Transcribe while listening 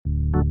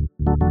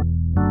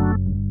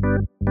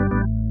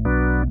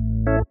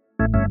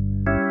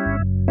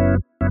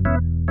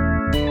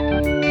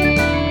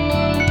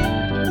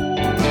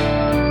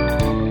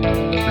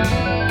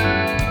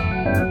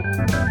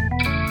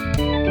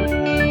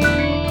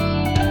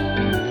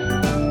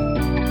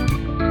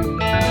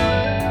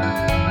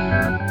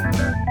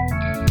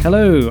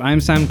Hello, I'm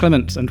Sam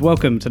Clements, and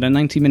welcome to the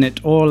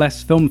 90-minute or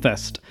less Film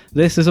Fest.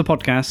 This is a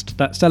podcast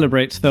that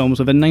celebrates films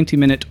with a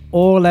 90-minute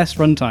or less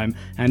runtime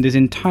and is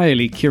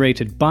entirely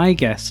curated by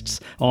guests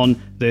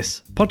on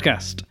this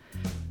podcast.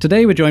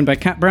 Today we're joined by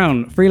Kat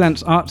Brown,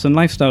 freelance arts and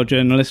lifestyle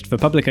journalist for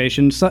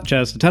publications such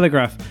as The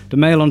Telegraph, The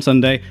Mail on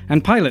Sunday,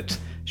 and Pilot.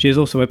 She is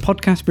also a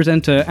podcast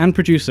presenter and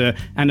producer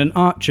and an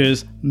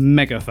Archers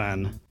mega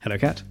fan. Hello,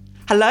 Kat.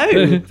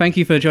 Hello. Thank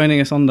you for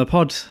joining us on the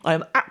pod. I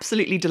am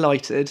absolutely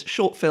delighted.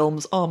 Short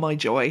films are my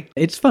joy.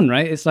 It's fun,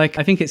 right? It's like,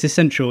 I think it's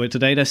essential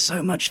today. There's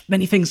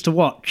many things to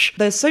watch.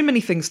 There's so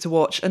many things to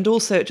watch, and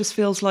also it just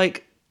feels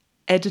like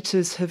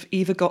editors have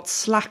either got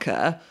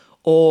slacker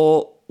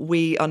or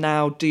we are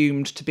now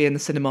doomed to be in the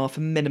cinema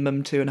for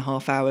minimum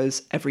 2.5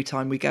 hours every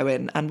time we go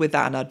in. And with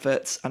that and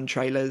adverts and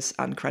trailers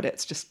and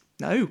credits, just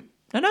no.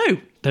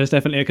 There's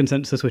definitely a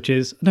consensus, which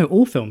is, no,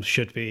 all films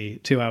should be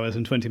 2 hours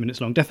and 20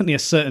 minutes long. Definitely a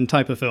certain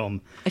type of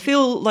film. I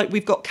feel like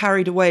we've got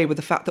carried away with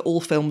the fact that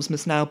all films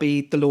must now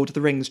be the Lord of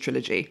the Rings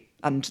trilogy.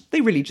 And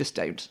they really just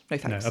don't. No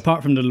thanks. No,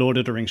 apart from the Lord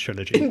of the Rings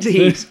trilogy.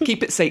 Indeed.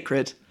 Keep it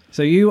sacred.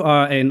 So you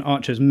are an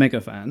Archers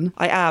mega fan.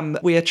 I am.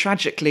 We are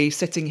tragically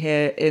sitting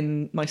here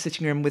in my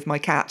sitting room with my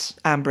cat,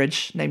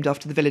 Ambridge, named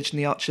after the village in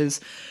the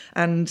Archers.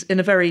 And in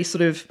a very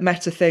sort of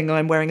meta thing,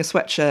 I'm wearing a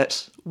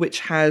sweatshirt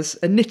which has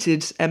a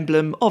knitted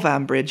emblem of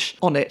Ambridge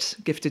on it,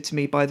 gifted to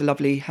me by the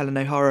lovely Helen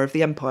O'Hara of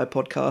the Empire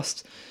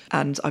podcast.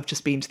 And I've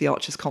just been to the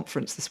Archers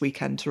conference this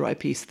weekend to write a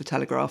piece for The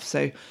Telegraph.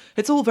 So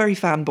it's all very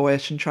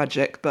fanboyish and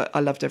tragic, but I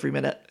loved every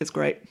minute. It's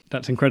great.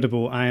 That's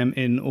incredible. I am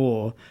in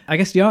awe. I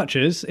guess The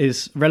Archers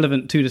is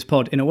relevant to this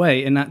pod in a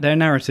way, in that their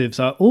narratives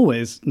are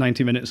always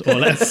 90 minutes or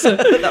less.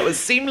 That was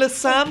seamless,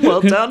 Sam. Well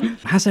done.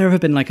 Has there ever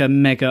been like a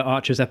mega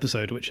Archers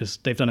episode, which is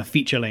they've done a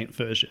feature-length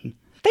version?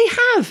 They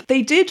have.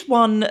 They did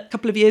one a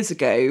couple of years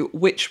ago,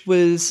 which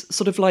was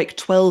sort of like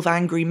 12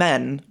 Angry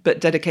Men, but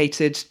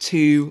dedicated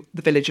to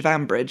the village of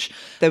Ambridge.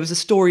 There was a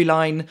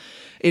storyline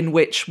in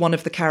which one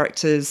of the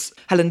characters,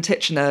 Helen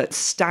Titchener,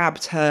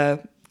 stabbed her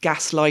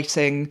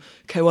gaslighting,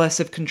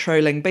 coercive,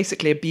 controlling,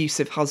 basically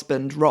abusive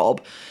husband,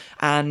 Rob,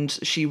 and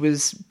she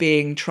was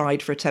being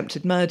tried for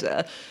attempted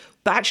murder.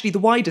 But actually, the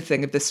wider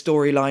thing of this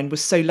storyline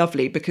was so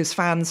lovely because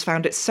fans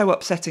found it so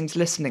upsetting to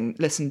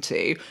listen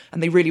to,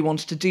 and they really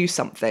wanted to do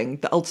something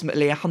that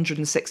ultimately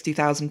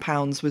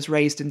 £160,000 was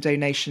raised in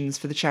donations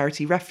for the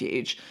charity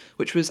Refuge,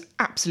 which was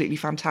absolutely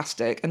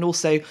fantastic and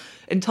also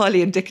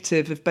entirely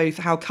indicative of both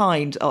how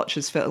kind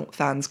Archers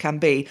fans can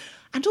be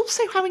and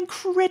also how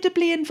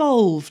incredibly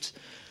involved.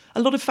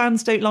 A lot of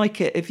fans don't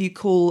like it if you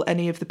call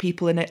any of the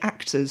people in it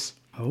actors.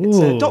 Ooh. It's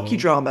a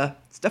docudrama.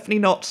 It's definitely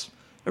not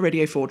a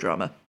Radio 4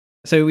 drama.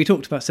 So we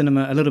talked about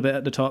cinema a little bit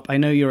at the top. I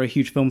know you're a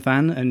huge film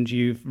fan and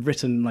you've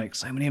written like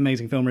so many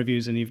amazing film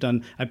reviews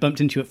and I bumped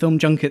into you at film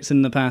junkets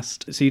in the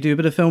past. So you do a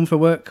bit of film for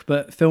work,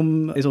 but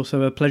film is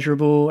also a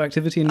pleasurable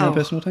activity in your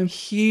personal time?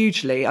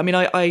 Hugely. I mean,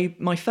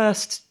 my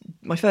first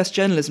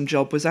journalism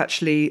job was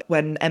actually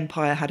when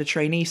Empire had a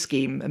trainee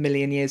scheme a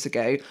million years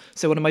ago.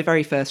 So one of my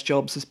very first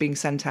jobs was being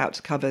sent out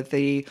to cover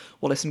the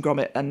Wallace and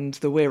Gromit and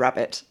the Weir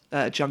Rabbit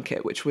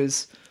junket, which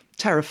was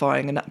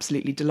terrifying and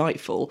absolutely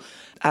delightful.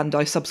 And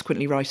I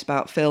subsequently write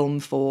about film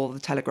for The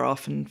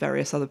Telegraph and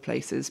various other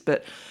places.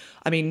 But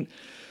I mean,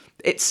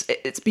 it's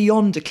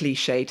beyond a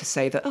cliche to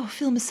say that,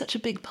 film is such a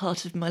big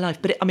part of my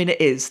life. But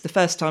it is. The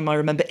first time I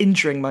remember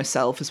injuring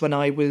myself is when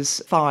I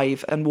was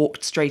 5 and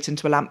walked straight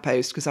into a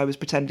lamppost because I was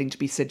pretending to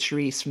be Sid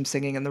Charisse from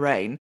Singing in the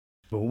Rain.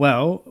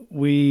 Well,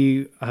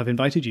 we have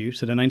invited you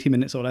to the 90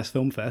 Minutes or Less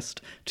Film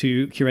Fest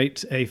to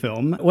curate a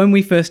film. When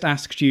we first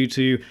asked you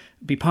to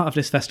be part of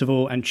this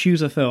festival and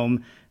choose a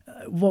film,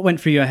 what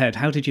went through your head?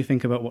 How did you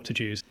think about what to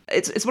choose?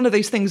 It's one of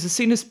those things, as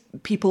soon as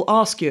people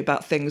ask you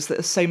about things that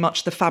are so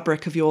much the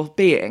fabric of your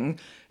being,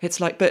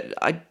 it's like, but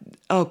I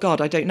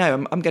don't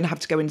know. I'm going to have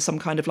to go into some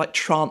kind of like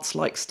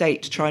trance-like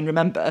state to try and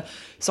remember.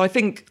 So I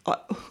think I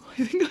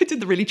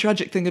did the really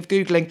tragic thing of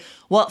Googling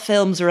what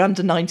films are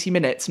under 90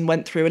 minutes and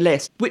went through a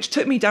list, which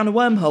took me down a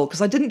wormhole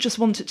because I didn't just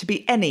want it to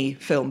be any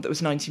film that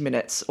was 90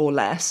 minutes or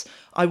less.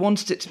 I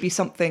wanted it to be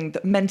something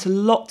that meant a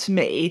lot to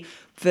me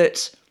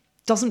that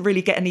doesn't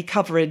really get any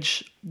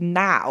coverage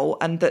now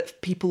and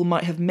that people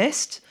might have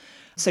missed.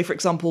 So, for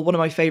example, one of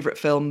my favourite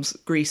films,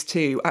 Grease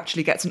 2,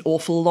 actually gets an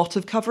awful lot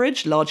of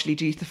coverage, largely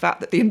due to the fact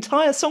that the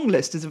entire song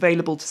list is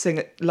available to sing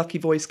at Lucky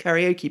Voice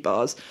karaoke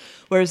bars,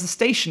 whereas The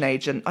Station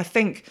Agent, I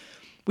think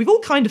we've all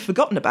kind of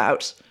forgotten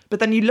about, but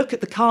then you look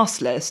at the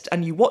cast list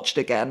and you watch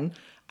it again,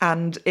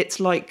 and it's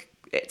like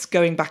it's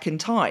going back in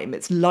time.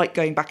 It's like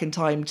going back in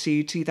time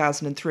to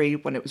 2003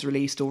 when it was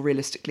released, or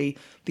realistically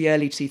the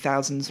early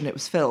 2000s when it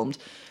was filmed.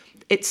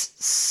 It's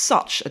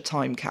such a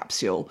time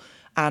capsule,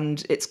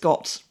 and it's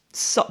got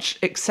such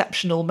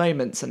exceptional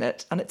moments in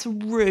it, and it's a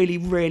really,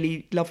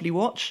 really lovely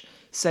watch.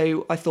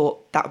 So I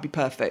thought that would be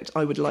perfect.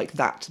 I would like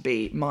that to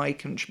be my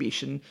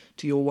contribution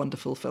to your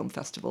wonderful film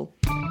festival.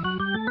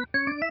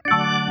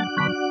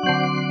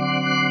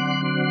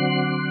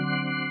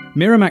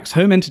 Miramax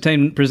Home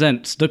Entertainment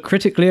presents the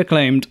critically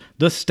acclaimed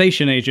The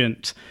Station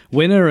Agent,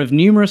 winner of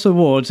numerous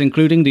awards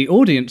including the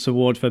Audience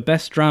Award for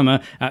Best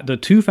Drama at the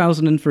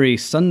 2003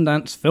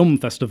 Sundance Film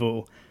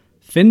Festival.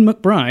 Finn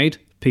McBride,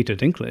 Peter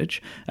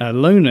Dinklage, a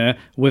loner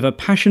with a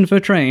passion for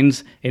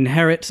trains,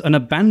 inherits an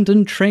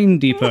abandoned train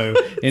depot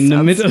in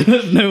the middle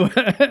of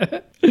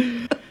nowhere.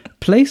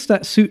 Place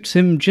that suits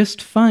him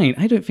just fine.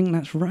 I don't think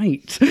that's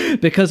right,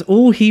 because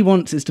all he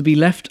wants is to be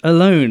left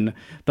alone,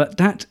 but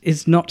that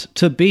is not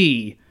to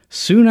be.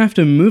 Soon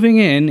after moving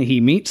in,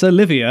 he meets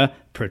Olivia,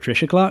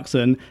 Patricia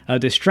Clarkson, a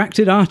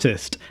distracted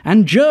artist,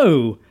 and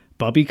Joe,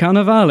 Bobby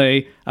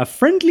Cannavale, a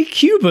friendly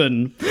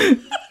Cuban,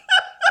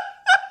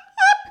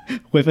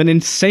 with an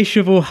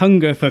insatiable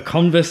hunger for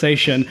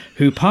conversation,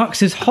 who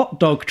parks his hot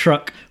dog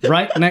truck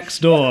right next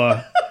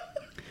door.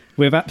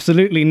 With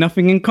absolutely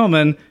nothing in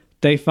common,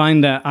 they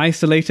find their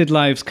isolated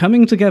lives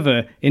coming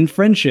together in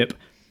friendship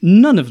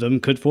none of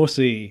them could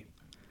foresee.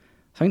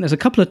 I think there's a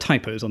couple of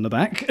typos on the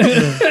back.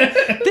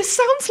 This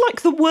sounds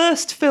like the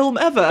worst film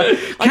ever.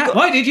 Kat,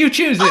 why did you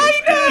choose it?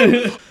 I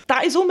know!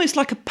 That is almost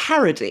like a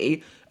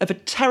parody of a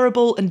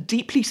terrible and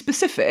deeply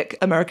specific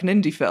American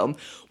indie film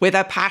with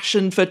a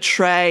passion for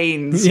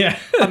trains. Yeah.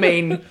 I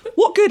mean,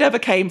 what good ever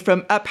came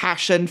from a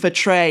passion for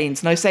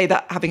trains? And I say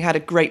that having had a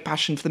great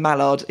passion for the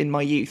Mallard in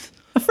my youth.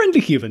 A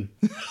friendly Cuban.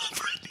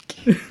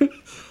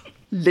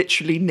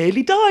 Literally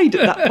nearly died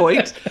at that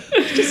point.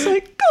 Just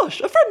like,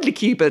 gosh, a friendly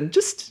Cuban.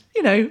 Just,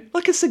 you know,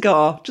 like a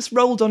cigar, just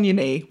rolled on your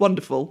knee.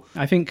 Wonderful.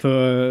 I think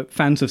for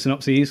fans of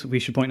synopses, we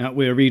should point out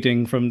we're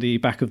reading from the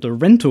back of the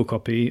rental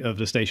copy of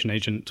The Station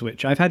Agent,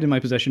 which I've had in my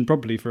possession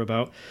probably for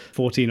about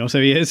 14 or so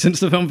years since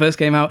the film first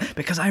came out,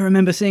 because I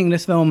remember seeing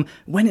this film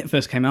when it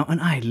first came out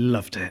and I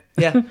loved it.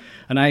 Yeah.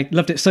 And I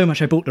loved it so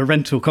much I bought the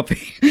rental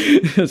copy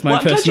as my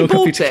I'm glad personal you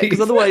copy bought to it, keep.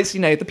 because otherwise,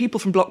 you know, the people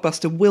from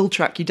Blockbuster will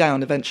track you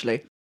down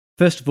eventually.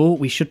 First of all,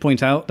 we should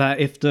point out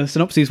that if the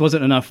synopsis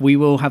wasn't enough, we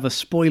will have a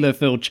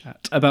spoiler-filled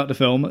chat about the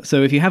film.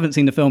 So if you haven't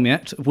seen the film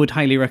yet, would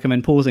highly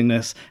recommend pausing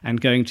this and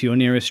going to your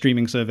nearest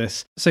streaming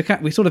service. So,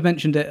 Kat, we sort of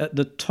mentioned it at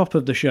the top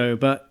of the show,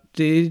 but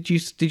did you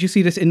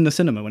see this in the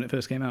cinema when it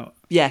first came out?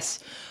 Yes.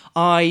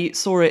 I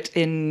saw it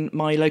in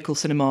my local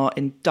cinema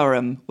in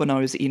Durham when I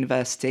was at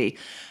university.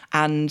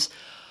 And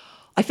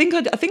I think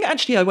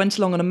actually I went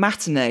along on a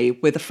matinee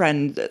with a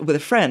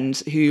friend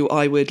who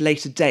I would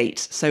later date.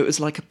 So it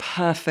was like a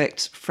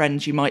perfect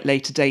friend you might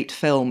later date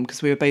film,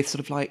 because we were both sort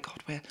of like,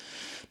 God, we're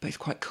both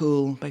quite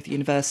cool, both at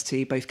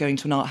university, both going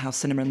to an art house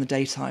cinema in the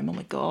daytime. Oh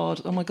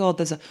my God,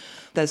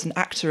 there's an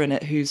actor in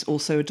it who's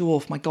also a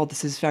dwarf. My God,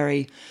 this is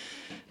very...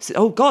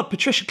 Oh God,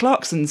 Patricia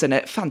Clarkson's in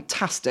it.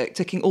 Fantastic,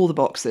 ticking all the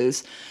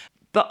boxes.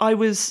 But I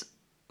was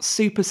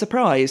super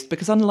surprised,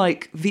 because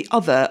unlike the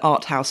other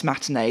art house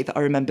matinee that I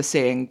remember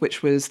seeing,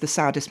 which was The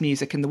Saddest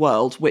Music in the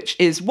World, which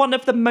is one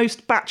of the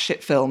most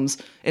batshit films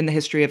in the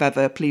history of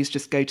ever, please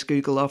just go to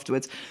Google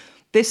afterwards,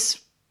 this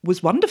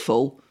was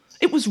wonderful.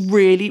 It was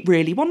really,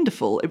 really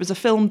wonderful. It was a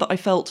film that I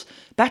felt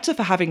better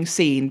for having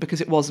seen,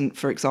 because it wasn't,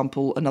 for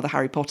example, another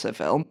Harry Potter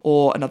film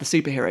or another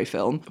superhero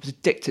film. I was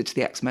addicted to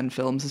the X-Men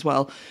films as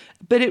well.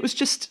 But it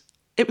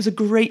was a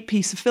great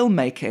piece of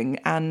filmmaking,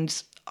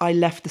 and I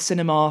left the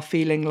cinema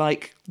feeling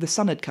like the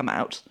sun had come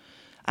out,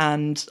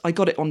 and I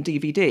got it on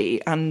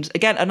DVD. And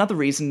again, another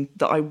reason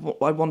that I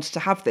wanted to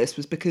have this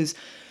was because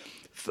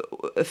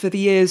for the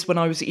years when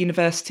I was at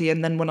university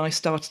and then when I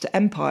started at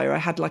Empire, I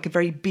had like a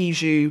very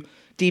bijou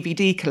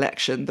DVD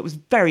collection that was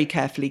very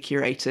carefully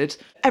curated.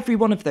 Every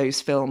one of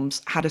those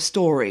films had a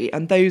story,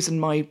 and those in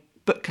my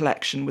book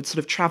collection would sort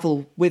of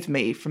travel with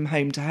me from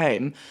home to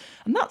home.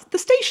 And The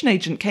Station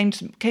Agent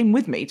came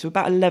with me to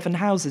about 11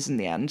 houses in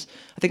the end.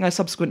 I think I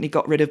subsequently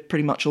got rid of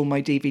pretty much all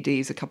my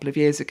DVDs a couple of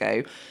years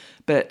ago.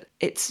 But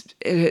it's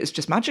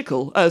just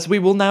magical, as we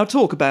will now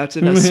talk about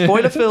in a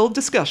spoiler-filled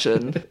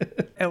discussion.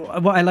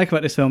 What I like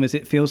about this film is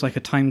it feels like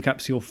a time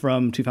capsule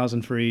from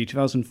 2003,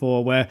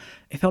 2004, where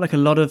it felt like a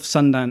lot of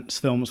Sundance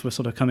films were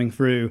sort of coming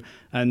through,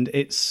 and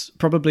it's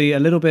probably a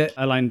little bit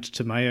aligned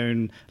to my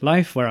own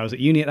life, where I was at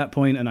uni at that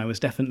point, and I was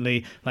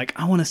definitely like,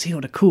 I want to see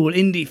all the cool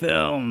indie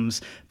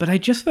films, but I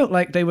just felt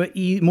like they were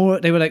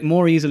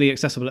more easily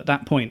accessible at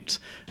that point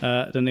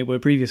than they were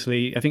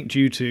previously, I think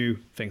due to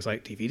things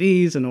like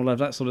DVDs and all of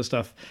that sort of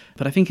stuff.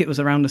 But I think it was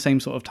around the same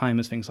sort of time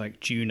as things like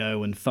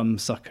Juno and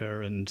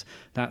Thumbsucker and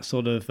that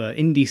sort of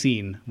indie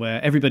scene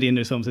where everybody in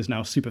those films is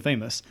now super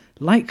famous,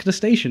 like The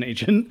Station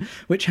Agent,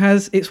 which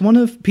it's one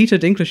of Peter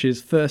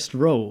Dinklage's first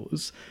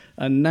roles.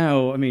 And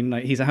now, I mean,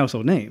 like, he's a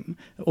household name.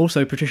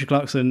 Also, Patricia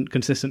Clarkson,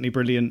 consistently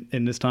brilliant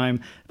in this time.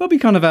 Bobby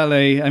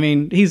Cannavale, I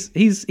mean,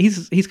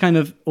 he's kind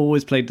of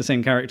always played the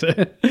same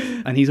character,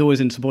 and he's always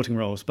in supporting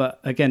roles.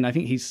 But again, I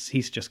think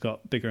he's just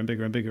got bigger and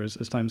bigger and bigger as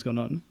time's gone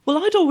on. Well,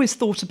 I'd always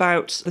thought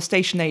about The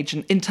Station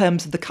Agent in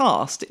terms of the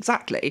cast,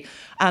 exactly.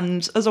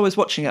 And as I was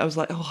watching it, I was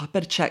like, oh, I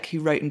better check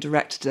who wrote and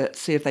directed it,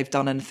 see if they've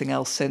done anything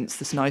else since,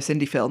 this nice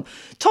indie film.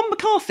 Tom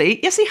McCarthy,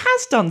 yes, he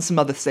has done some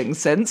other things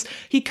since.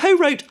 He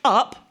co-wrote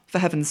Up, for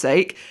heaven's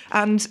sake.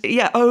 And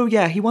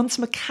he won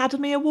some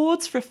Academy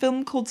Awards for a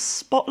film called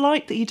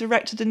Spotlight that he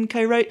directed and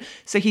co-wrote.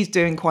 So he's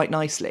doing quite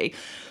nicely.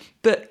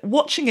 But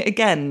watching it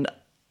again,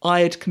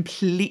 I had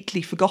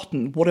completely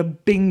forgotten what a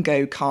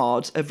bingo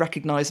card of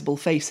recognisable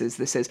faces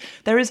this is.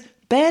 There is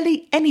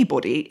barely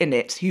anybody in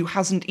it who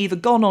hasn't either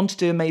gone on to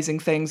do amazing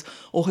things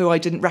or who I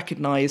didn't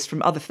recognise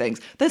from other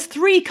things. There's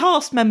 3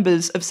 cast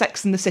members of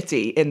Sex and the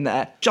City in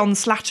there. John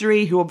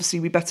Slattery, who obviously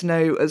we better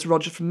know as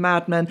Roger from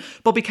Mad Men,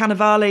 Bobby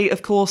Cannavale,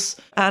 of course,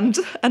 and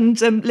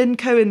Lynn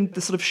Cohen,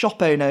 the sort of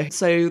shop owner.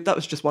 So that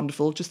was just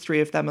wonderful, just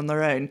 3 of them on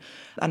their own.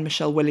 And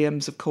Michelle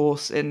Williams, of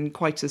course, in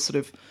quite a sort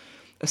of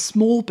a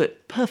small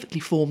but perfectly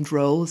formed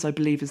role, as I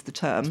believe is the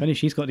term. It's funny,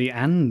 she's got the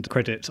 "and"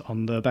 credit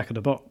on the back of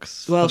the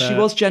box. Well, she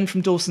was Jen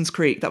from Dawson's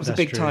Creek. That was a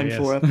big time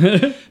for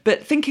her.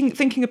 But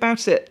thinking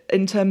about it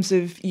in terms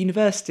of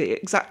university,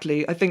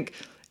 exactly, I think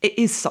it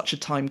is such a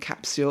time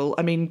capsule.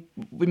 I mean,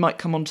 we might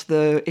come on to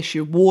the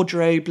issue of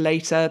wardrobe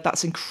later.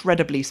 That's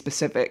incredibly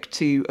specific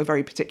to a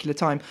very particular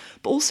time.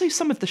 But also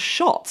some of the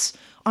shots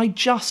I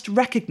just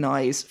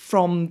recognise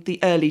from the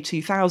early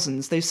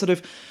 2000s. Those sort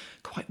of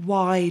quite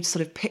wide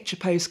sort of picture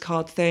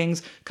postcard things,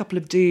 a couple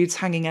of dudes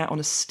hanging out on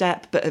a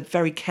step, but at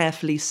very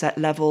carefully set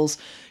levels.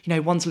 You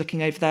know, one's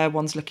looking over there,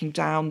 one's looking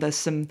down. There's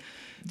some,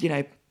 you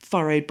know,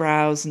 furrowed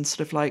brows and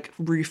sort of like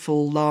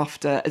rueful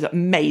laughter. It's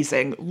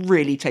amazing,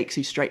 really takes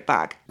you straight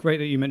back. Great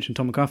that you mentioned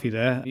Tom McCarthy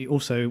there. He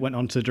also went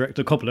on to direct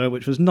The Cobbler,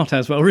 which was not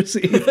as well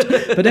received.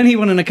 But then he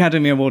won an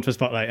Academy Award for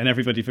Spotlight and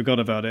everybody forgot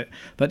about it.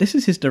 But this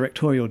is his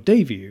directorial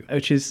debut,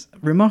 which is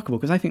remarkable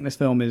because I think this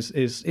film is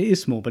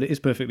small, but it is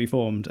perfectly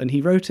formed. And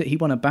he wrote it, he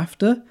won a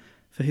BAFTA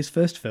for his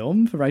first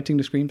film for writing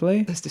the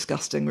screenplay. That's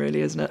disgusting, really,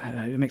 isn't it?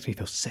 It makes me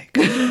feel sick.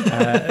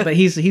 But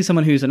he's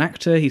someone who's an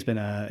actor. He's been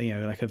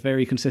a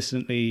very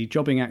consistently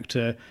jobbing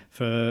actor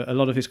for a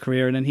lot of his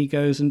career, and then he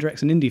goes and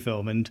directs an indie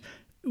film. And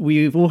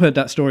we've all heard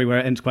that story where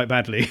it ends quite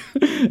badly,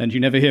 and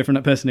you never hear from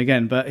that person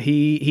again. But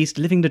he's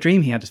living the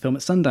dream. He had his film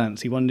at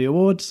Sundance. He won the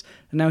awards,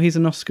 and now he's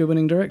an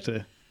Oscar-winning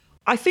director.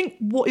 I think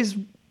what is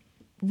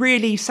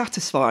really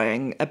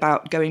satisfying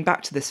about going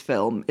back to this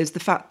film is the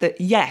fact that,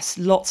 yes,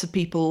 lots of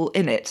people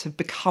in it have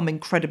become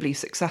incredibly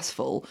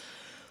successful,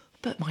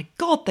 but my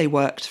God, they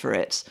worked for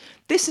it.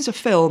 This is a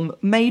film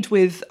made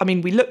with, I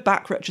mean, we look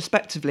back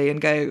retrospectively and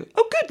go,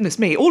 oh, goodness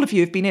me, all of you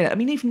have been in it. I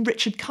mean, even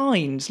Richard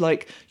Kind,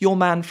 like your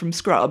man from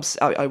Scrubs,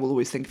 I will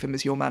always think of him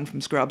as your man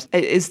from Scrubs,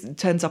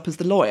 turns up as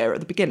the lawyer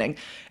at the beginning.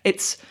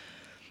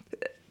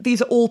 These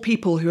are all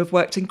people who have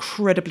worked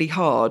incredibly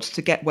hard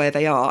to get where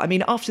they are. I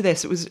mean, after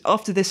this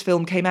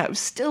film came out, it was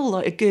still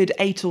like a good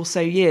 8 or so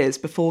years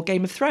before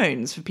Game of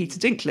Thrones for Peter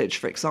Dinklage,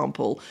 for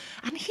example.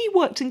 And he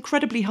worked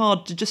incredibly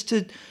hard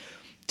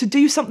to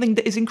do something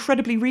that is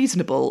incredibly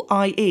reasonable,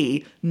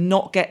 i.e.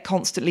 not get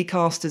constantly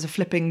cast as a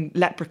flipping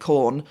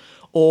leprechaun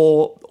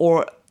or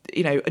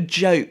you know, a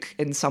joke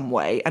in some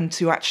way, and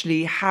to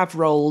actually have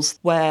roles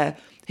where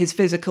his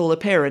physical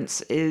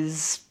appearance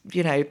is,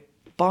 you know,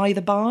 by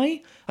the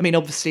by. I mean,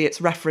 obviously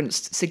it's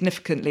referenced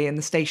significantly in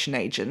The Station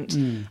Agent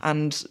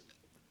and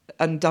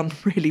done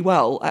really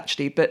well,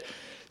 actually. But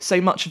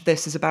so much of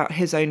this is about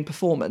his own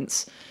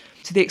performance,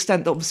 to the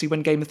extent that obviously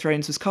when Game of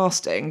Thrones was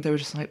casting, they were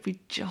just like, we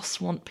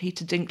just want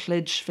Peter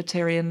Dinklage for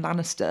Tyrion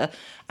Lannister.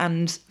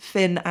 And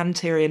Finn and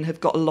Tyrion have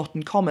got a lot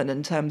in common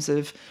in terms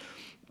of,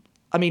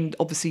 I mean,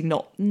 obviously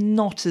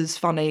not as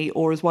funny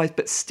or as wise,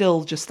 but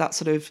still just that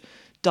sort of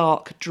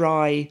dark,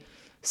 dry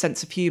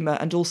sense of humour,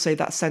 and also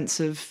that sense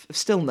of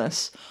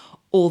stillness,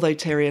 although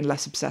Tyrion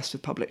less obsessed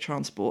with public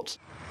transport.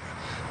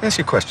 Let me ask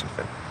you a question,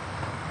 Finn.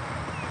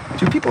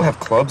 Do people have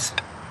clubs?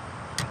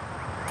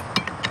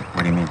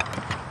 What do you mean?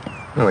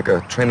 No, like a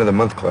Train of the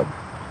Month club.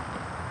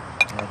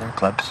 Yeah, there are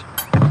clubs.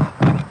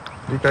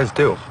 What do you guys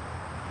do?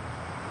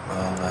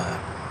 Well,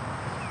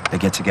 they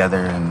get together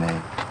and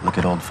they look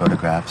at old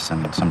photographs,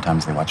 and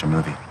sometimes they watch a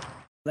movie.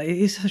 It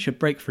is such a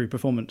breakthrough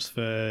performance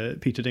for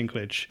Peter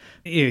Dinklage.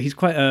 He's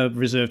quite a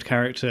reserved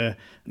character.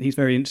 He's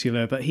very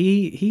insular, but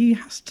he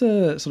has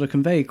to sort of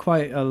convey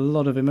quite a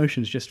lot of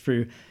emotions just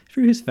through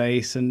his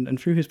face and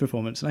through his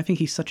performance. And I think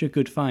he's such a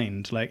good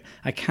find. Like,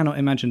 I cannot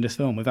imagine this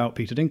film without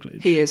Peter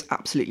Dinklage. He is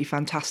absolutely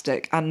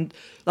fantastic. And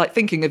like,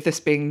 thinking of this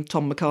being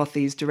Tom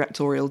McCarthy's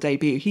directorial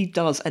debut, he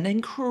does an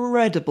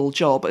incredible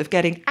job of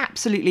getting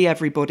absolutely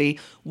everybody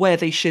where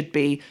they should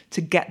be to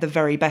get the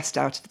very best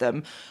out of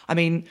them. I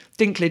mean,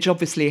 Dinklage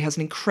obviously has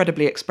an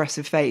incredibly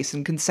expressive face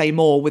and can say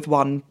more with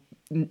one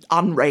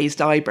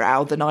unraised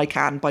eyebrow than I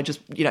can by just,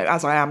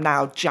 as I am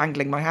now,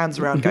 jangling my hands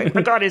around going, oh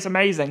my God, it's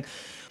amazing.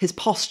 His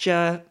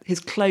posture, his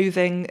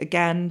clothing,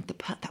 again,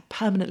 that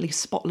permanently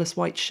spotless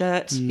white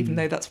shirt, even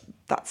though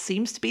that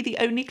seems to be the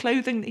only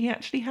clothing that he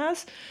actually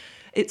has.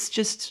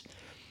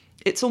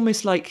 It's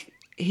almost like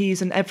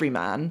he's an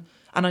everyman.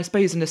 And I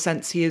suppose in a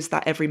sense he is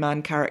that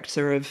everyman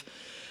character of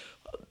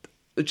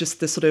just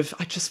the sort of,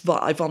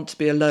 I want to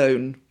be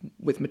alone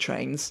with my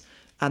trains.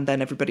 And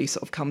then everybody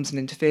sort of comes and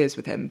interferes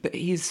with him. But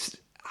he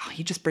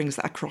just brings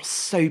that across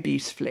so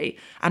beautifully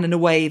and in a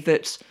way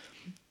that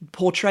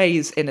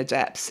portrays inner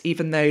depths,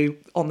 even though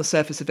on the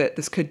surface of it,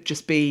 this could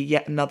just be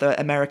yet another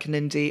American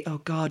indie, oh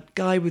God,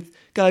 guy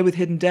with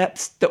hidden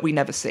depths that we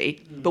never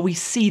see. But we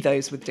see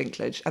those with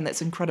Dinklage, and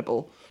that's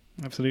incredible.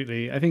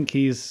 Absolutely. I think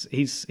he's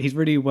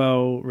really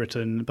well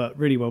written, but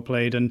really well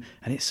played, and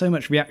it's so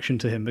much reaction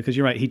to him because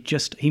you're right,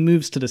 he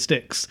moves to the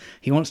sticks.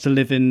 He wants to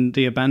live in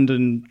the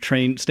abandoned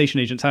train station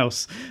agent's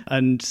house,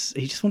 and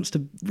he just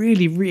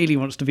really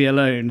wants to be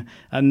alone.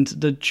 And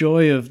the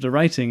joy of the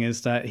writing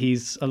is that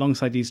he's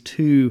alongside these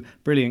two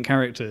brilliant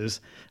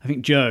characters. I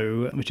think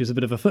Joe, which is a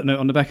bit of a footnote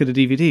on the back of the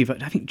DVD,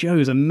 but I think Joe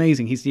is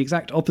amazing. He's the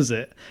exact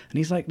opposite, and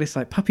he's like this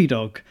puppy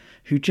dog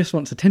who just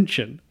wants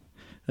attention.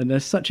 And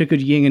there's such a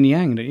good yin and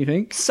yang, don't you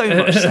think? So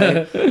much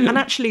so. And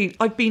actually,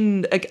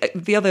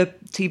 the other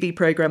TV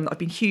programme that I've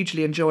been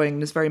hugely enjoying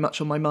and is very much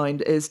on my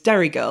mind is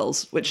Derry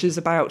Girls, which is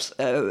about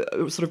a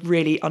sort of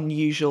really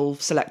unusual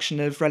selection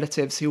of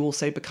relatives who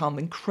also become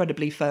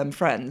incredibly firm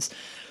friends.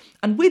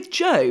 And with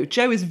Joe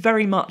is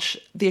very much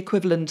the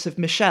equivalent of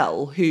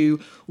Michelle,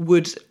 who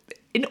would,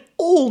 in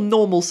all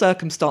normal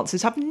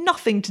circumstances, have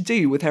nothing to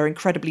do with her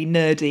incredibly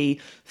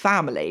nerdy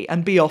family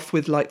and be off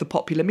with the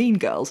popular mean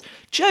girls.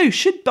 Joe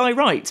should by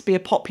rights be a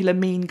popular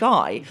mean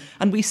guy.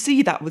 And we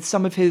see that with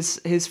some of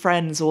his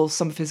friends or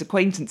some of his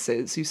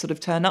acquaintances who sort of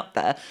turn up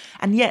there.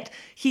 And yet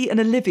he and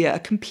Olivia are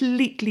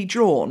completely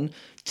drawn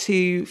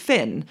to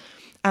Finn.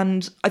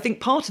 And I think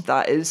part of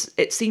that is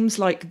it seems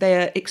like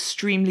they're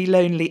extremely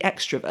lonely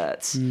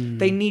extroverts.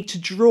 They need to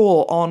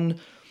draw on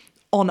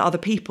other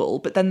people,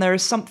 but then there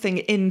is something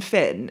in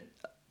Finn,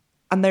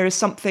 and there is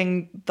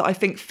something that I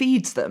think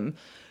feeds them,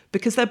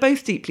 because they're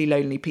both deeply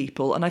lonely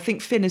people, and I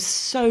think Finn is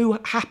so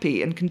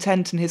happy and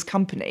content in his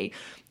company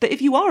that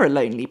if you are a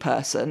lonely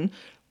person,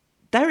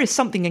 there is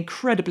something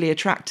incredibly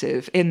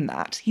attractive in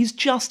that. He's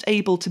just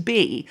able to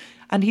be,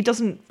 and he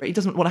doesn't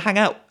want to hang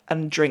out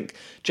and drink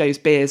Joe's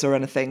beers or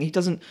anything. He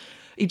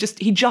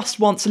just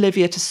wants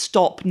Olivia to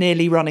stop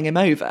nearly running him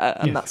over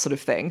and that sort of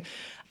thing.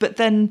 But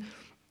then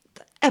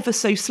ever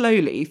so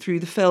slowly through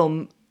the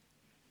film,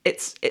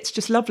 it's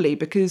just lovely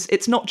because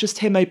it's not just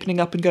him opening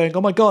up and going,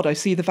 oh my God, I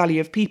see the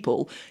value of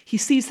people. He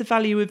sees the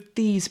value of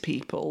these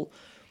people.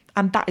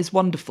 And that is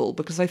wonderful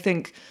because I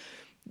think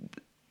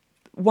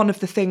one of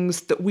the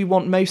things that we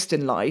want most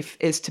in life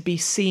is to be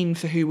seen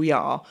for who we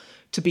are,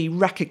 to be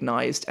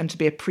recognised and to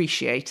be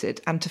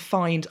appreciated and to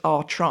find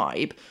our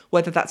tribe,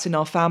 whether that's in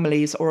our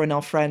families or in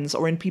our friends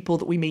or in people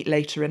that we meet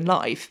later in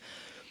life.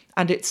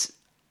 And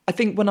I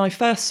think when I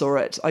first saw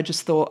it, I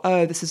just thought,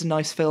 oh, this is a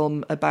nice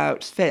film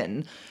about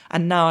Finn.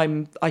 And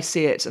now I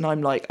see it and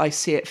I'm like, I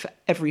see it for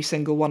every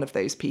single one of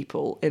those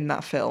people in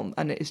that film.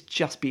 And it is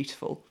just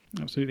beautiful.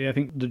 Absolutely. I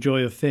think the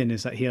joy of Finn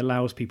is that he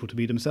allows people to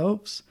be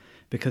themselves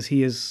because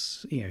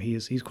he's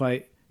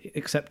quite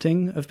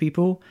accepting of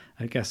people.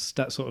 I guess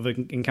that's sort of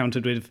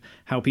encountered with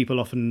how people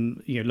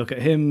often look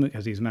at him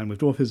because he's a man with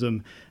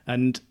dwarfism.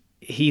 And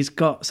he's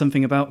got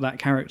something about that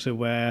character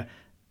where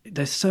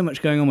there's so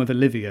much going on with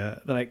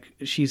Olivia. Like,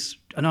 she's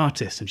an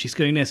artist and she's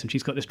doing this and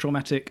she's got this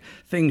traumatic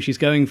thing she's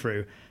going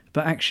through.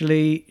 But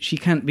actually, she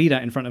can't be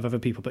that in front of other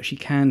people, but she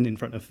can in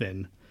front of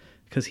Finn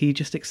because he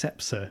just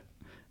accepts her.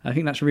 I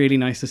think that's really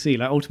nice to see.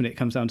 Like, ultimately, it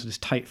comes down to this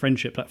tight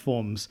friendship that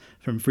forms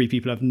from three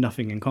people who have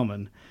nothing in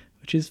common,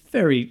 which is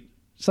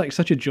it's like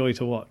such a joy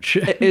to watch.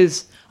 It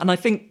is. And I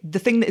think the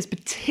thing that is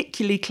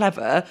particularly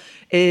clever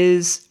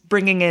is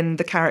bringing in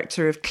the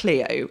character of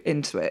Cleo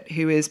into it,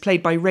 who is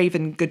played by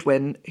Raven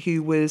Goodwin,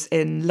 who was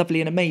in Lovely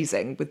and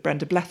Amazing with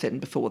Brenda Blethyn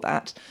before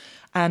that.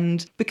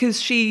 And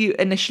because she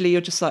initially,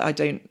 you're just like, I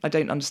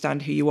don't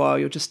understand who you are.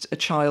 You're just a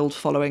child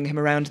following him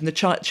around. And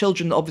the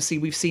children, obviously,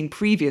 we've seen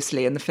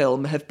previously in the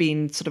film have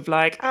been sort of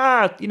like,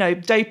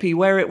 dopey.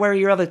 Where are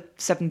your other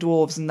 7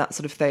 dwarves and that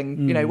sort of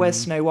thing? Where's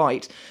Snow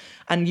White?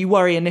 And you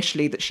worry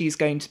initially that she's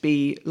going to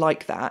be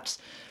like that.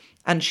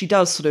 And she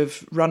does sort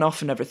of run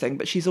off and everything,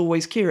 but she's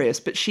always curious.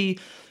 But she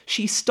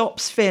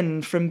stops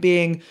Finn from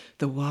being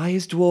the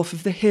wise dwarf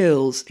of the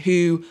hills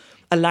who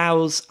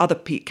allows other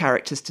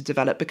characters to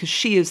develop because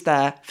she is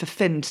there for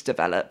Finn to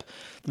develop.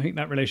 I think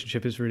that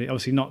relationship is really,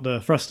 obviously not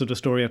the thrust of the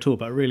story at all,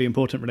 but a really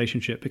important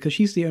relationship because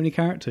she's the only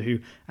character who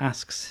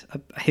asks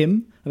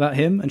him about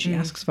him and she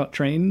asks about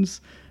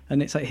trains.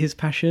 And it's like his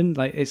passion.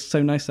 Like, it's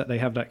so nice that they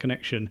have that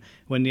connection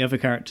when the other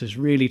characters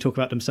really talk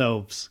about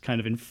themselves kind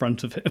of in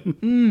front of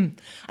him.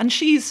 And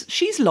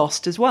she's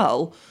lost as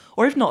well.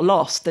 or if not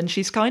lost, then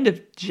she's kind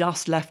of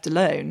just left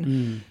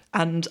alone.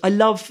 And I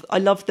love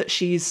that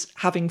she's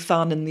having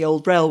fun in the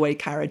old railway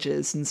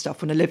carriages and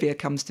stuff when Olivia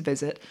comes to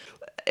visit,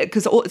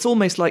 because it's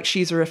almost like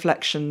she's a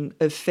reflection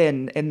of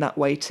Finn in that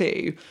way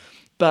too.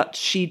 But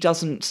she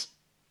doesn't,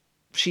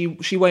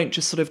 she won't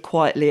just sort of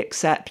quietly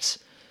accept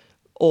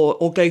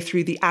or go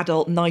through the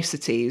adult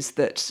niceties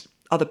that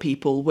other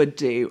people would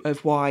do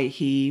of why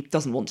he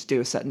doesn't want to do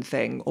a certain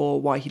thing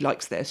or why he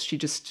likes this.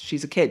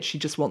 She's a kid. She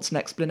just wants an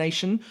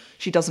explanation.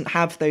 She doesn't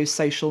have those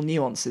social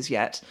nuances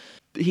yet.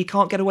 He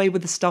can't get away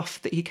with the stuff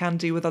that he can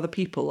do with other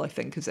people, I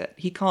think, is it?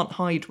 He can't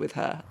hide with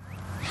her.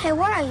 Hey,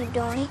 what are you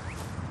doing?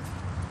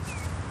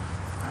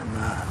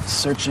 I'm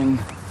searching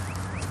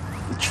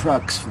the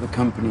trucks for the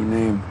company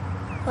name.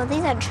 Well,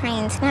 these are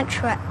trains, not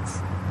trucks.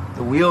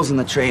 The wheels in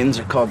the trains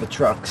are called the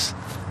trucks.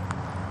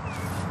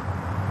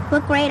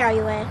 What grade are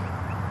you in?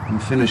 I'm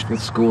finished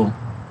with school.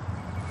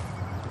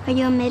 Are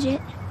you a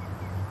midget?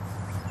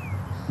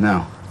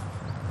 No,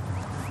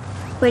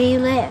 Where do you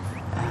live?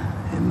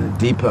 in the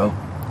depot.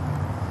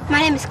 My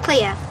name is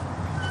Clea.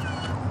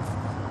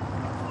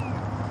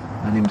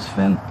 My name's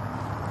Finn.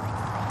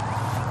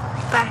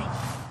 Bye.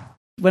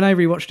 When I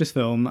rewatched this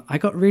film, I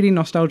got really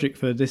nostalgic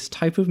for this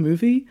type of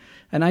movie,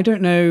 and I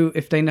don't know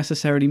if they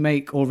necessarily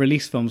make or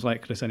release films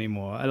like this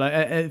anymore.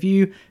 Have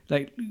you,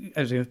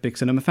 as a big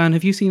cinema fan,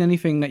 have you seen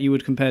anything that you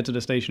would compare to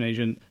The Station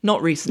Agent?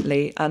 Not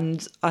recently,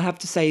 and I have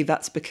to say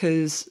that's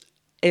because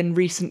in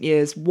recent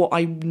years, what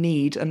I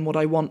need and what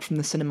I want from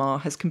the cinema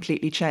has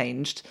completely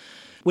changed.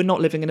 We're not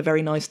living in a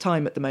very nice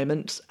time at the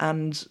moment,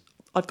 and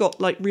I've got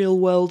real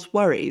world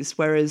worries,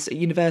 whereas at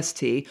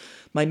university,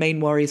 my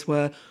main worries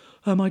were,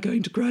 am I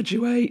going to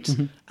graduate?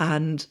 Mm-hmm.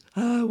 And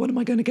when am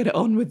I going to get it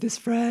on with this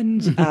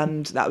friend?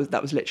 And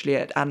that was literally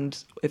it.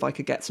 And if I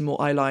could get some more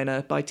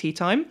eyeliner by tea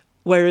time.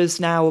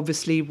 Whereas now,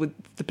 obviously, with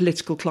the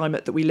political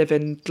climate that we live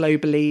in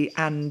globally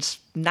and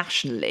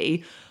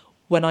nationally,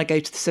 when I go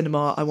to the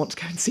cinema, I want to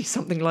go and see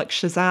something like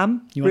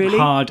Shazam. You want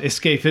hard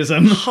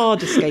escapism. Hard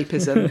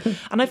escapism.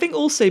 And I think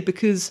also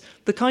because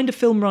the kind of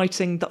film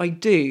writing that I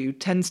do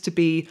tends to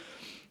be,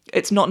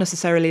 it's not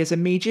necessarily as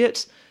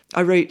immediate.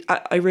 I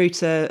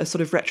wrote a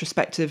sort of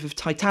retrospective of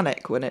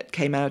Titanic when it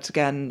came out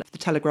again, The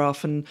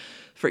Telegraph, and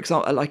for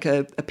example,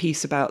 a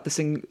piece about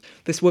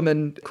this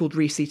woman called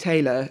Recy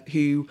Taylor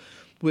who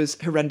was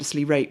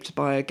horrendously raped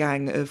by a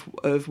gang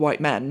of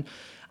white men,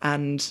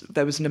 and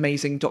there was an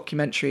amazing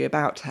documentary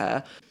about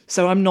her.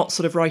 So I'm not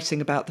sort of writing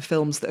about the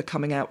films that are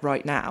coming out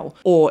right now,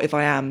 or if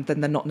I am,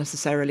 then they're not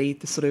necessarily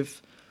the sort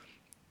of,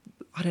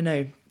 I don't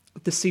know,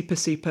 the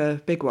super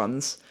big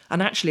ones.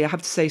 And actually, I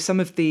have to say,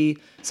 some of the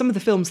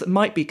films that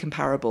might be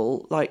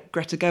comparable, like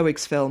Greta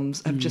Gerwig's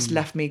films, have just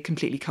left me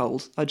completely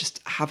cold. I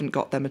just haven't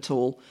got them at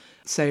all.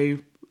 So,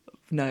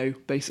 no,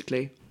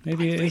 basically.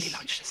 Maybe I it really is.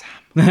 like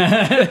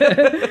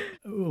Shazam.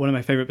 One of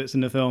my favourite bits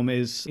in the film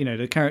is,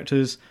 the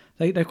characters,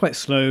 they're quite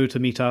slow to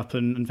meet up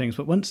and things,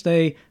 but once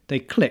they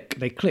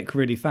click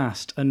really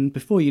fast, and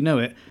before you know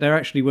it, they're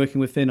actually working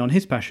with Finn on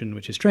his passion,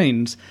 which is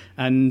trains,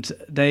 and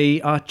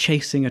they are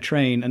chasing a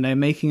train, and they're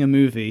making a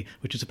movie,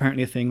 which is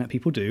apparently a thing that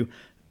people do.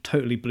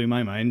 Totally blew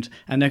my mind.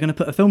 And they're going to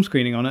put a film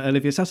screening on at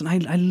Olivia's house, and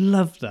I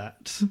love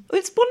that.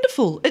 It's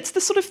wonderful. It's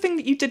the sort of thing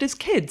that you did as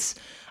kids.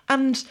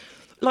 And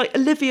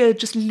Olivia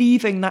just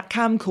leaving that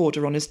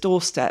camcorder on his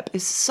doorstep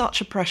is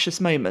such a precious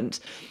moment.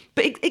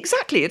 But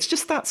exactly, it's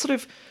just that sort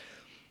of,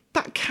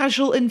 that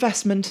casual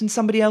investment in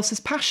somebody else's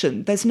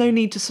passion. There's no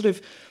need to sort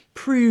of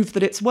prove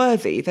that it's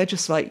worthy. They're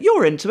just like,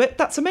 you're into it,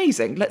 that's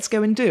amazing, let's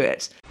go and do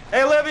it.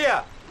 Hey,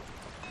 Olivia!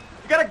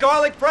 You got a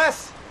garlic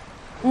press?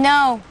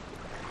 No.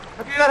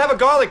 How can you not have a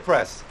garlic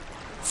press?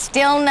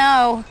 Still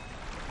no. All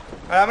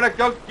right, I'm gonna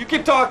go, you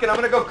keep talking, I'm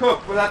gonna go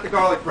cook without the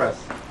garlic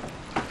press.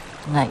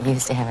 I'm not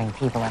used to having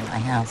people in my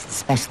house,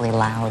 especially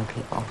loud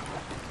people.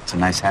 It's a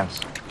nice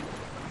house.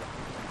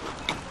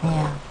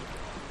 Yeah.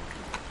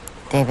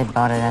 David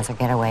bought it as a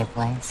getaway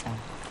place, so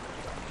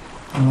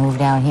I moved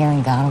out here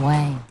and got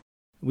away.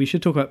 We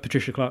should talk about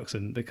Patricia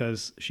Clarkson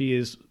because she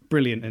is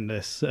brilliant in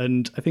this.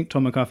 And I think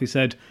Tom McCarthy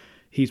said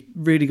he's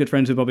really good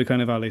friends with Bobby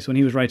Cannavale. So when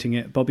he was writing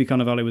it, Bobby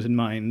Cannavale was in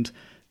mind.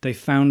 They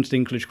found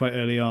Dinklage quite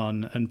early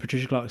on, and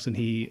Patricia Clarkson,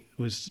 he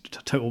was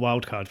a total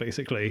wild card,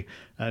 basically.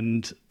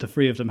 And the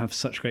three of them have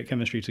such great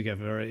chemistry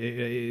together.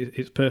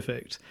 It's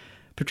perfect.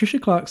 Patricia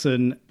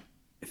Clarkson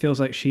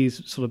feels like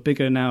she's sort of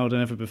bigger now than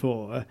ever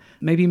before,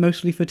 maybe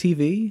mostly for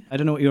TV. I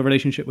don't know what your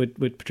relationship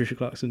with Patricia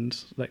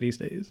Clarkson's like these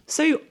days.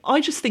 So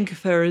I just think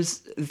of her as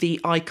the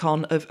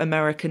icon of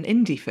American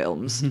indie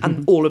films,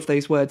 and all of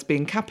those words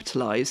being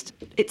capitalised.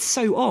 It's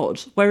so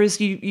odd. Whereas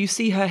you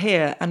see her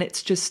here, and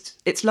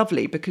it's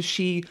lovely because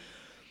she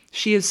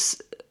is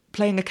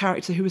playing a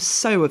character who is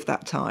so of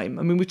that time.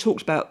 I mean, we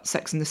talked about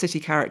Sex and the City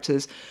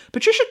characters.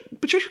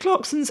 Patricia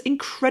Clarkson's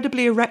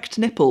incredibly erect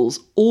nipples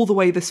all the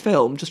way this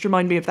film just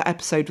remind me of that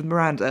episode with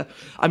Miranda.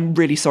 I'm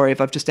really sorry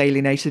if I've just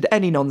alienated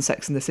any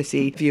non-Sex and the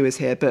City viewers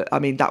here, but I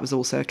mean, that was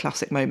also a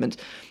classic moment.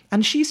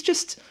 And she's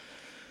just,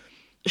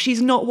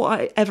 she's not what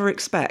I ever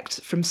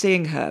expect from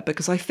seeing her,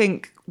 because I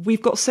think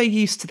we've got so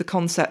used to the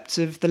concept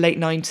of the late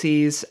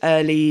 90s,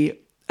 early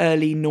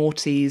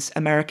noughties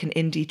American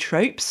indie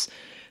tropes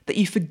that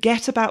you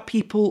forget about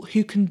people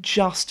who can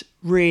just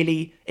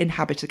really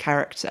inhabit a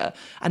character,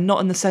 and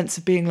not in the sense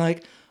of being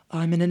like,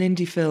 I'm in an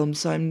indie film,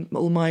 so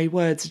all my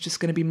words are just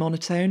going to be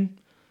monotone,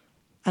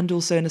 and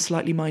also in a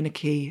slightly minor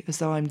key, as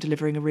though I'm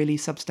delivering a really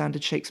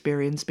substandard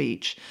Shakespearean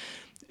speech.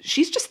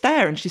 She's just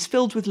there, and she's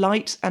filled with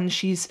light,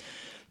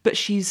 but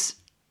she's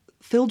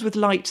filled with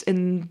light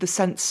in the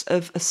sense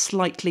of a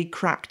slightly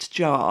cracked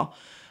jar,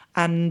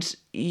 and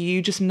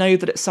you just know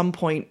that at some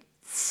point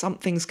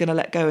something's going to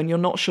let go, and you're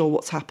not sure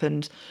what's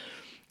happened.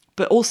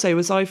 But also,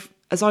 as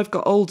I've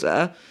got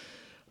older,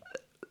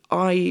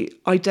 I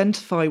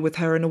identify with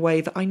her in a way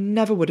that I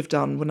never would have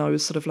done when I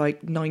was sort of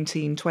like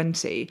 19,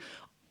 20.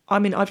 I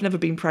mean, I've never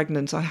been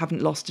pregnant, I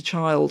haven't lost a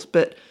child,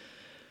 but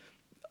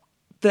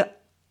the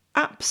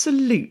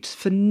absolute,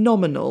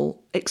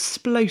 phenomenal,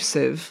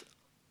 explosive,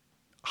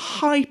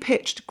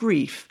 high-pitched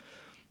grief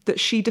that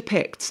she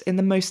depicts in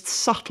the most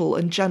subtle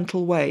and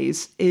gentle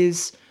ways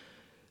is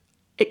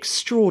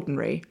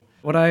extraordinary.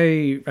 What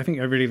I think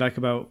I really like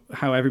about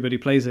how everybody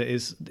plays it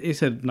is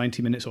it's a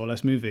 90 minutes or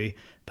less movie,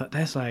 but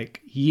there's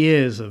like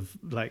years of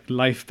like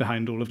life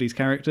behind all of these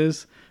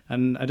characters.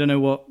 And I don't know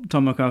what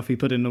Tom McCarthy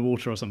put in the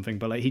water or something,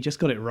 but like he just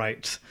got it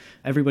right.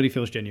 Everybody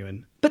feels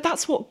genuine. But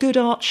that's what good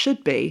art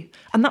should be.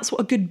 And that's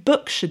what a good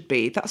book should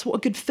be. That's what a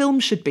good film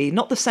should be.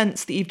 Not the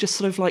sense that you've just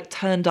sort of like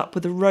turned up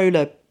with a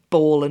roller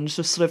ball and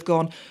just sort of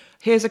gone,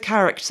 here's a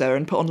character,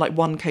 and put on like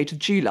one coat of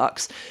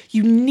Dulux.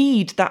 You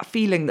need that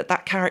feeling that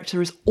that character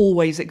has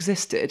always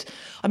existed.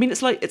 I mean,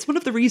 it's one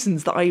of the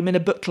reasons that I'm in a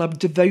book club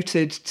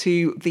devoted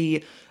to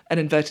the, and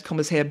inverted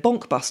commas here,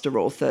 bonkbuster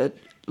author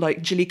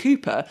like Jilly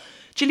Cooper.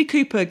 Jilly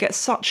Cooper gets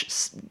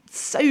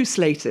so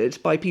slated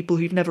by people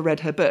who've never read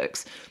her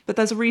books, but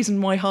there's a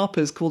reason why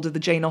Harper's called her the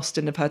Jane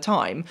Austen of her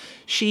time.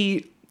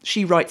 She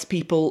writes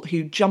people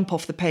who jump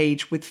off the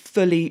page with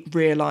fully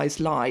realised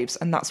lives,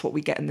 and that's what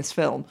we get in this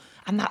film.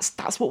 And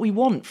that's what we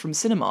want from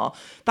cinema.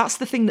 That's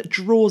the thing that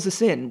draws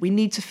us in. We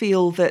need to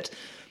feel that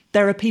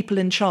there are people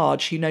in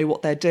charge who know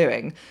what they're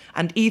doing,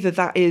 and either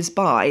that is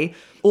by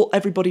or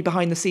everybody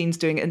behind the scenes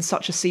doing it in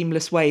such a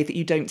seamless way that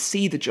you don't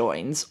see the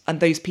joins and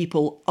those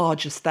people are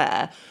just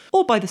there,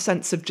 or by the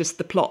sense of just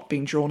the plot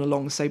being drawn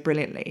along so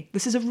brilliantly.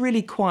 This is a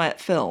really quiet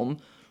film,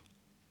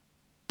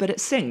 but it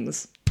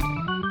sings.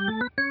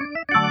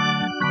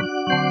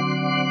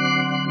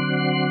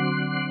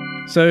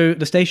 So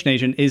The Station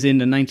Agent is in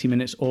the 90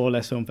 Minutes or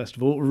Less Film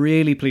Festival.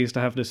 Really pleased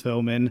to have this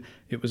film in.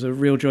 It was a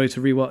real joy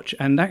to rewatch.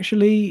 And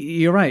actually,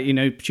 you're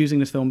right, choosing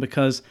this film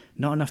because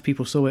not enough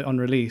people saw it on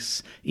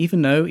release.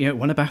 Even though, it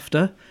won a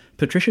BAFTA.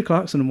 Patricia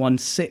Clarkson won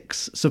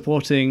 6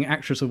 supporting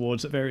actress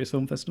awards at various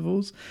film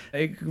festivals.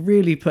 It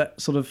really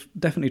put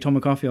definitely Tom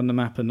McCarthy on the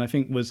map, and I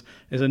think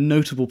is a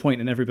notable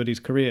point in everybody's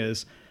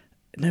careers.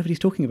 Nobody's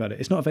talking about it.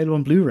 It's not available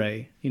on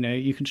Blu-ray.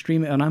 You can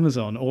stream it on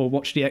Amazon or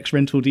watch the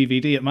X-Rental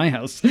DVD at my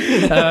house.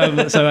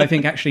 So I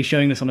think actually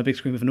showing this on a big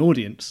screen with an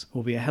audience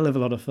will be a hell of a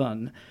lot of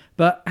fun.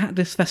 But at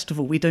this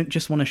festival, we don't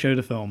just want to show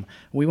the film.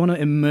 We want to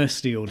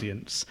immerse the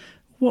audience.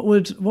 What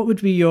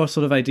would be your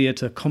sort of idea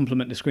to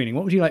complement the screening?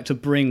 What would you like to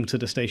bring to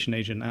The Station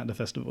Agent at the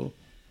festival?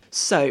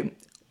 So,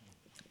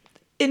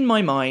 in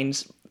my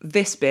mind,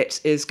 this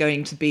bit is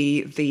going to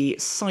be the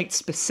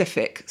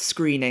site-specific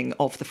screening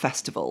of the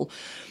festival.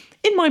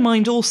 In my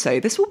mind also,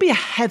 this will be a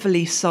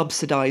heavily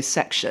subsidised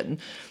section,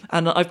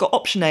 and I've got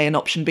option A and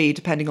option B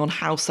depending on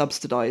how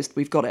subsidised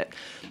we've got it.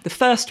 The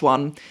first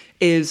one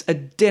is a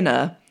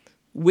dinner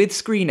with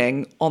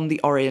screening on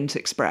the Orient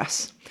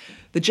Express.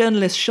 The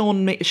journalist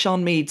Sean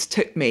Meads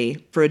took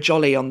me for a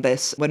jolly on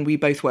this when we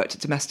both worked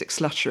at Domestic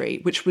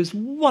Sluttery, which was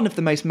one of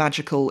the most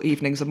magical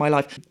evenings of my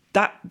life.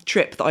 That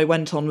trip that I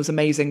went on was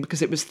amazing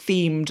because it was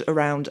themed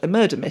around a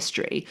murder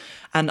mystery.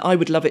 And I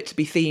would love it to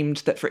be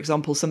themed that, for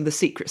example, some of the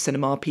secret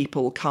cinema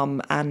people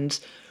come and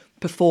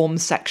perform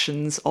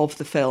sections of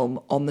the film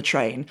on the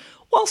train,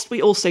 whilst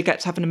we also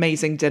get to have an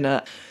amazing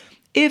dinner.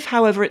 If,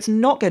 however, it's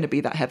not going to be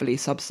that heavily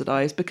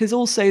subsidised, because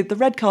also the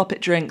red carpet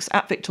drinks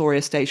at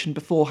Victoria Station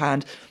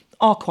beforehand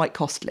are quite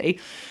costly,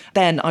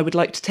 then I would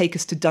like to take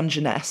us to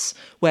Dungeness,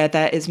 where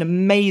there is an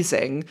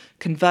amazing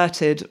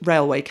converted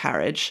railway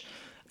carriage.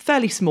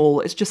 Fairly small,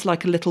 it's just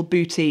like a little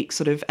boutique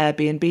sort of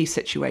Airbnb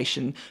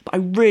situation. But I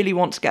really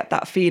want to get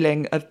that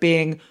feeling of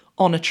being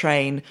on a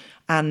train,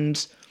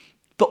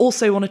 but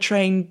also on a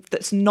train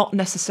that's not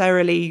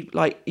necessarily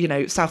like,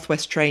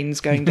 Southwest trains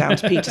going down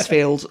to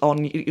Petersfield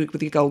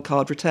with your gold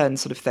card return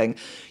sort of thing.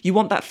 You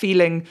want that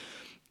feeling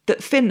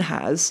that Finn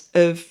has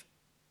of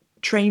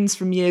trains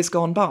from years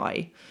gone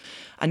by,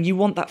 and you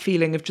want that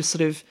feeling of just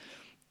sort of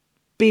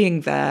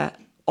being there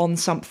on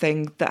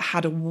something that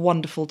had a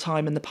wonderful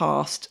time in the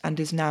past and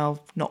is now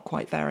not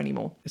quite there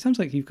anymore. It sounds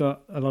like you've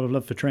got a lot of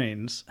love for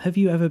trains. Have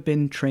you ever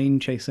been train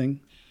chasing?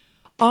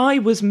 I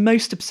was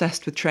most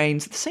obsessed with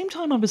trains. At the same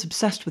time, I was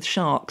obsessed with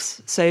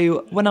sharks.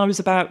 So when I was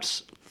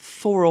about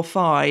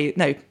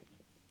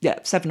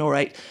 7 or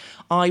 8,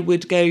 I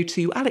would go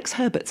to Alex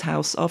Herbert's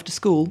house after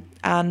school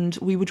and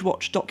we would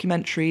watch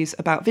documentaries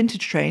about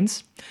vintage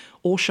trains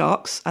or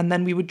sharks, and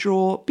then we would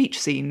draw beach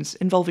scenes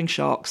involving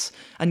sharks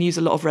and use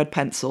a lot of red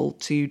pencil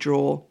to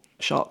draw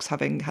sharks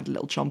having had a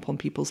little chomp on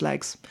people's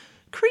legs.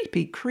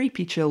 Creepy,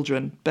 creepy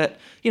children. But,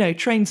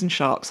 trains and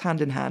sharks, hand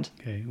in hand.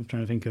 Okay, I'm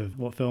trying to think of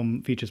what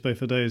film features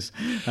both of those.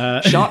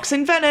 Sharks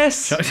in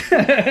Venice!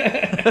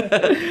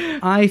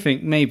 I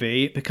think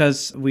maybe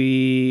because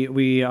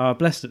we are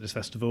blessed at this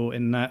festival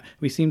in that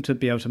we seem to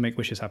be able to make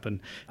wishes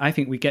happen. I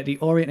think we get the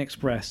Orient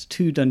Express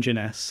to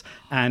Dungeness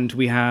and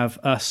we have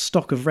a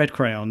stock of red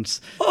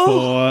crayons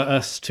for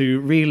us to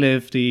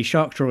relive the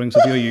shark drawings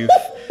of your youth.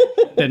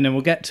 And then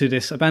we'll get to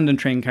this abandoned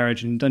train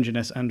carriage in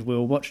Dungeness and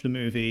we'll watch the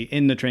movie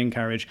in the train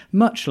carriage,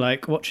 much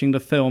like watching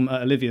the film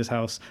at Olivia's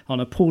house on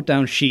a pulled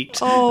down sheet,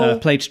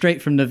 played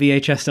straight from the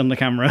VHS on the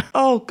camera.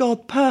 Oh,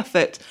 God,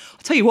 perfect. I'll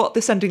tell you what,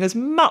 this ending is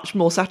much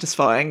more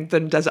satisfying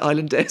than Desert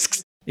Island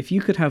Discs. If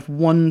you could have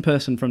one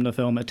person from the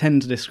film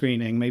attend this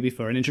screening, maybe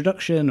for an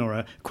introduction or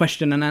a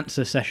question and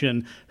answer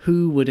session,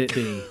 who would it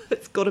be?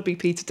 It's got to be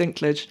Peter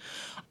Dinklage.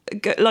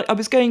 I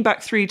was going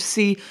back through to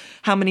see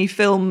how many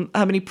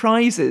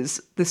prizes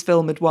this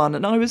film had won,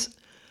 and I was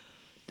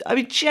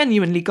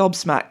genuinely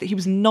gobsmacked that he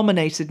was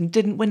nominated and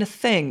didn't win a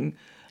thing.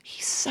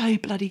 He's so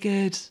bloody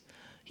good.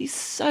 He's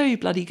so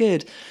bloody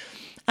good.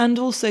 And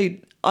also,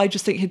 I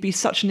just think he'd be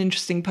such an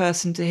interesting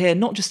person to hear,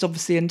 not just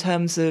obviously in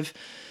terms of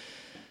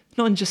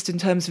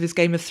his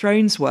Game of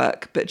Thrones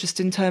work, but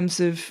just in terms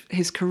of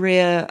his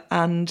career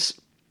and,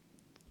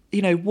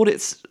 what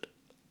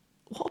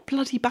a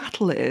bloody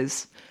battle it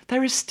is.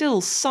 There is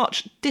still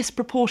such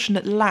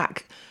disproportionate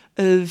lack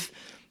of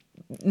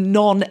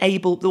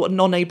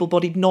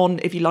non-able-bodied,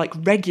 if you like,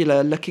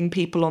 regular-looking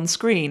people on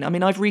screen. I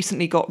mean, I've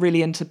recently got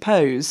really into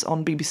Pose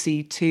on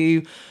BBC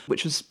Two,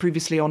 which was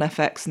previously on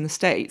FX in the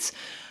States,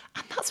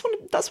 and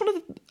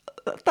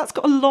that's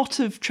got a lot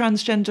of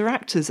transgender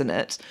actors in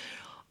it,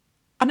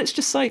 and it's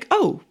just like,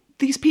 oh,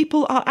 these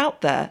people are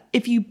out there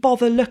if you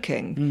bother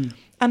looking,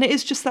 and it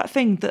is just that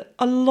thing that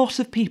a lot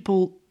of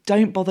people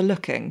don't bother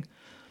looking.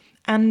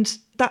 And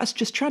that's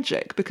just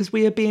tragic because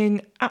we are being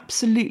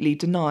absolutely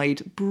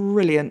denied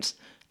brilliant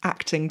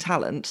acting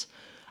talent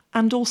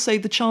and also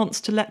the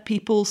chance to let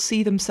people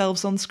see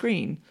themselves on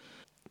screen.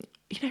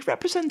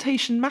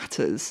 Representation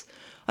matters.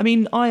 I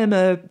mean, I am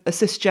a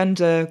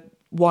cisgender,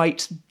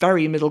 white,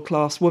 very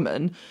middle-class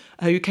woman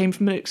who came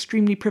from an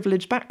extremely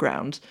privileged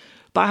background.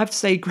 But I have to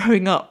say,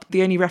 growing up,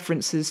 the only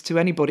references to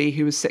anybody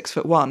who was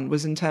 6'1"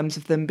 was in terms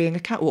of them being a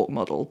catwalk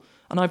model.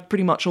 And I've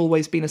pretty much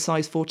always been a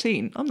size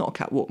 14. I'm not a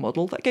catwalk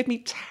model. That gave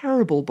me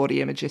terrible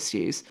body image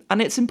issues. And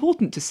it's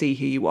important to see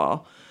who you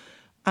are.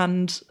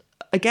 And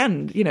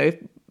again,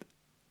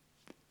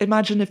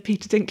 imagine if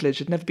Peter Dinklage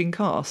had never been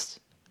cast.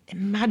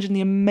 Imagine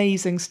the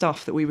amazing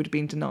stuff that we would have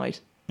been denied.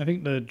 I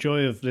think the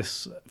joy of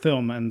this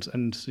film and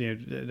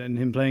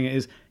him playing it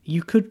is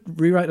you could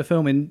rewrite the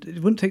film it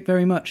wouldn't take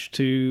very much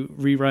to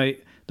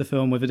rewrite the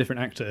film with a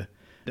different actor.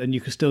 And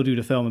you could still do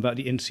the film about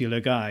the insular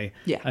guy.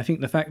 Yeah. I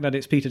think the fact that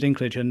it's Peter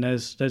Dinklage and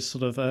there's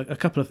sort of a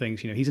couple of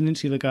things. He's an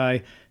insular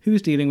guy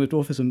who's dealing with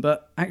dwarfism,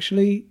 but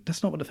actually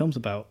that's not what the film's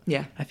about.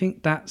 Yeah. I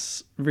think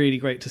that's really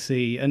great to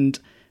see, and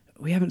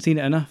we haven't seen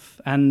it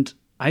enough. And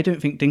I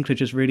don't think Dinklage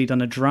has really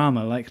done a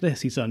drama like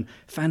this. He's done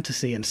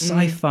fantasy and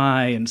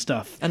sci-fi and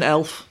stuff. An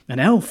Elf.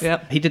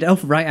 Yep. He did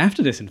Elf right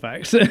after this, in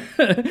fact.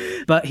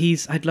 But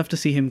I'd love to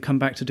see him come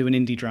back to do an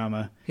indie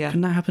drama. Yeah.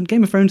 Can that happen?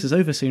 Game of Thrones is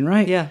over soon,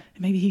 right? Yeah.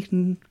 Maybe he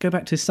can go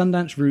back to his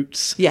Sundance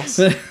roots. Yes.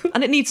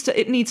 And it needs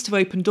to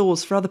open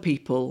doors for other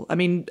people. I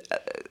mean,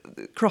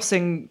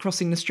 crossing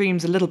the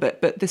streams a little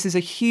bit, but this is a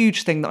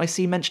huge thing that I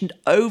see mentioned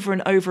over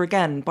and over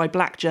again by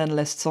black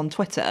journalists on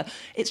Twitter.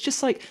 It's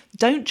just like,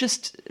 don't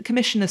just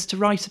commission us to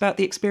write about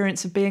the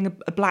experience of being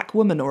a black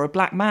woman or a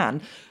black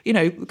man.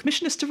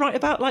 Commission us to write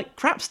about like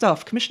crap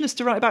stuff. Commission us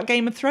to write about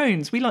Game of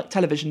Thrones. We like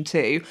television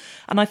too.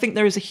 And I think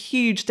there is a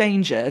huge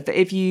danger that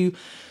if you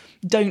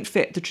don't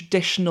fit the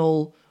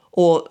traditional,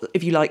 or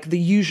if you like the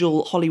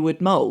usual Hollywood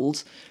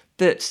mold,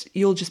 that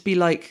you'll just be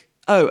like,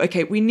 oh,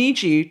 okay, we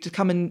need you to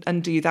come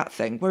and do that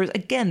thing. Whereas,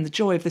 again, the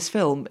joy of this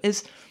film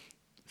is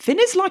Finn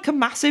is like a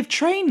massive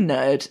train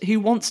nerd who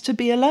wants to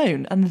be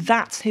alone, and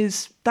that's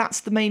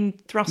the main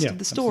thrust of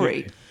the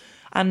story. Absolutely.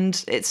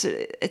 And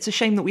it's a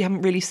shame that we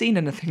haven't really seen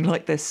anything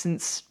like this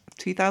since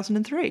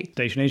 2003.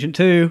 Station Agent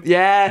 2.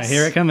 Yes. I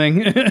hear it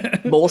coming.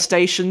 More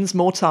stations,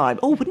 more time.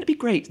 Oh, wouldn't it be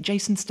great?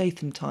 Jason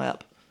Statham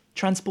tie-up.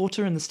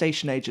 Transporter and the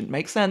station agent.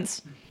 Makes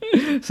sense.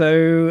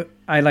 So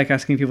I like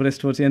asking people this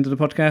towards the end of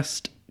the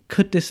podcast.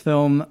 Could this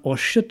film, or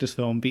should this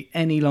film, be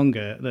any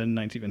longer than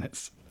 90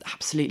 minutes?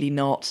 Absolutely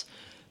not.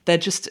 They're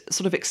just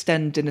sort of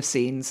extend dinner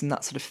scenes and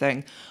that sort of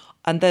thing.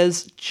 And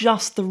there's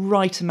just the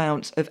right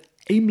amount of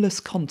aimless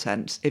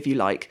content, if you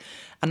like.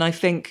 And I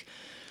think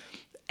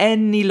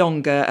any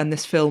longer and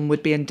this film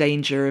would be in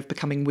danger of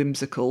becoming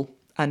whimsical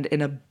and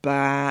in a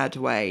bad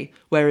way.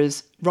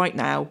 Whereas right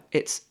now,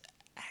 it's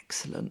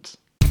excellent.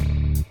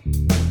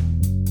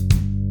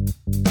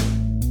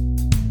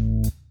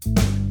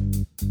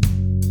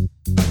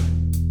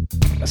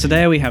 So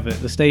there we have it.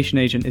 The Station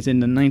Agent is in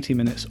the 90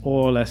 Minutes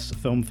or Less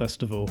Film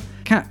Festival.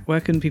 Kat,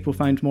 where can people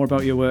find more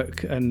about your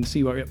work and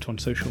see what you're up to on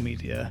social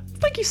media?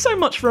 Thank you so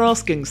much for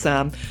asking,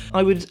 Sam.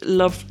 I would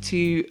love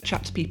to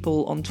chat to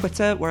people on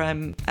Twitter, where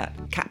I'm at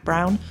Kat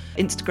Brown,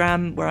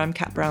 Instagram, where I'm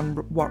Kat Brown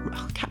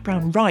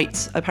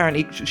Wright.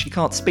 Apparently she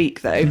can't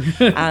speak though.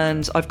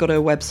 And I've got a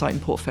website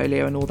and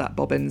portfolio and all that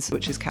bobbins,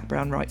 which is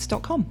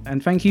katbrownwrites.com.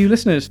 And thank you,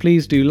 listeners.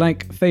 Please do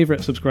like,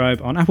 favourite,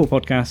 subscribe on Apple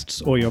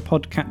Podcasts or your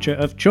podcatcher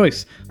of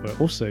choice. We're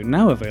also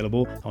now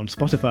available on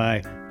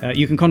Spotify.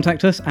 You can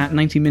contact us at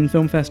 90min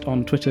Filmfest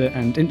on Twitter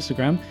and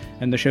Instagram.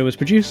 And the show was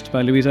produced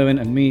by Louise Owen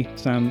and me,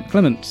 Sam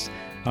Clements.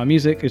 Our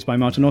music is by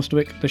Martin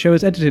Ostwick. The show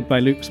is edited by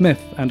Luke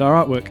Smith, and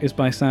our artwork is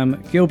by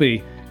Sam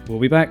Gilby. We'll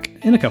be back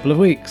in a couple of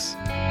weeks.